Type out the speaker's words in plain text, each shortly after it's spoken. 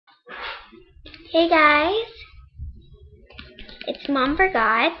Hey guys, it's Mom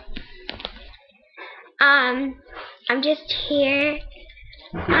Forgot. I'm just here,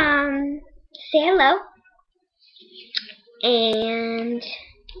 say hello, and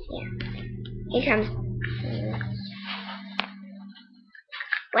yeah, here comes.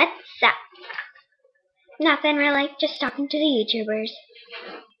 What's up? Nothing really, just talking to the YouTubers.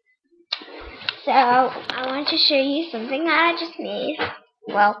 So, I want to show you something that I just made.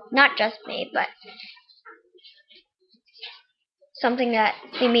 Well, not just made, but something that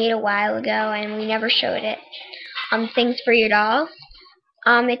we made a while ago and we never showed it. Things for your dolls.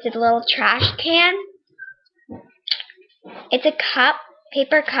 It's a little trash can. It's a cup,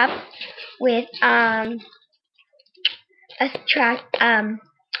 paper cup, with a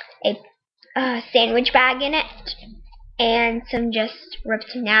sandwich bag in it, and some just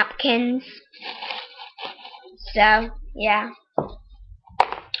ripped napkins. So yeah,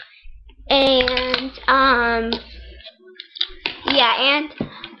 and yeah, and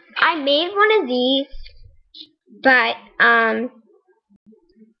I made one of these, but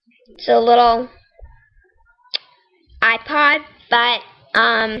it's a little iPod, but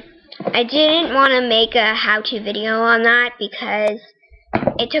I didn't want to make a how-to video on that because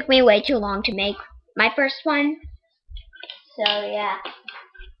it took me way too long to make my first one. So yeah.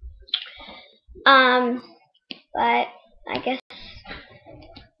 But I guess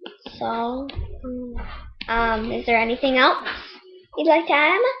so. Is there anything else you'd like to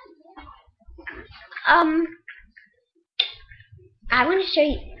add, Emma? I want to show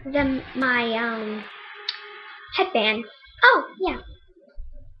you my headband. Oh yeah.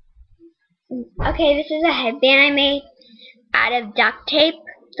 Okay, this is a headband I made out of duct tape,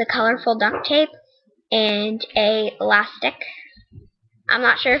 the colorful duct tape, and a elastic. I'm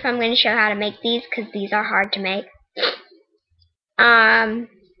not sure if I'm going to show how to make these because these are hard to make.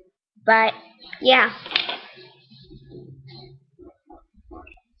 But yeah.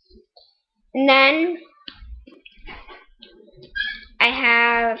 And then I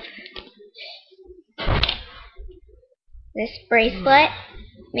have this bracelet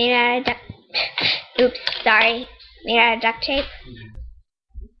made out of made out of duct tape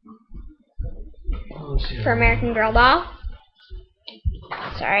for American Girl doll.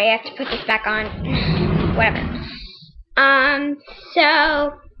 Sorry, I have to put this back on. Whatever.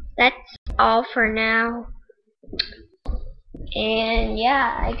 So that's all for now. And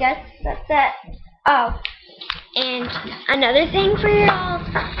yeah, I guess that's it. Oh, and another thing for your dolls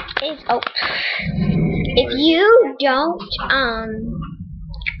is, if you don't,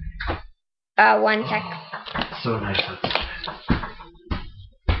 one sec. So nice.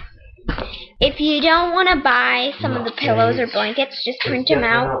 If you don't want to buy some of the pillows or blankets, just print them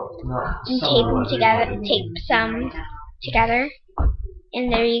out and tape them together. Tape some together,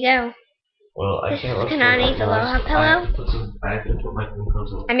 and there you go. Well, This is Kanani's Aloha pillow.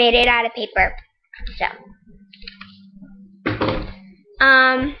 I made it out of paper. So,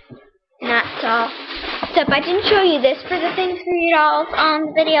 that's all. So if I didn't show you this for the things for your dolls on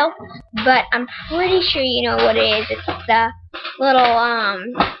the video, but I'm pretty sure you know what it is. It's the little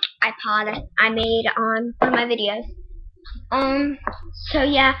iPod I made on one of my videos. So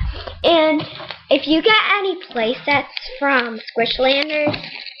yeah, and if you get any play sets from Squishlanders,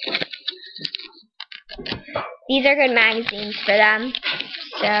 these are good magazines for them.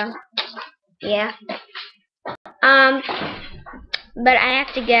 So yeah. But I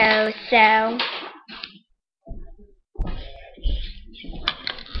have to go, so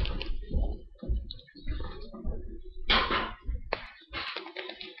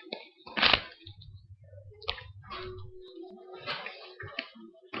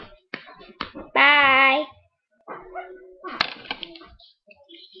bye.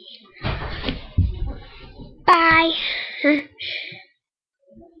 Bye.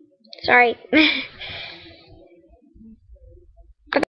 Sorry.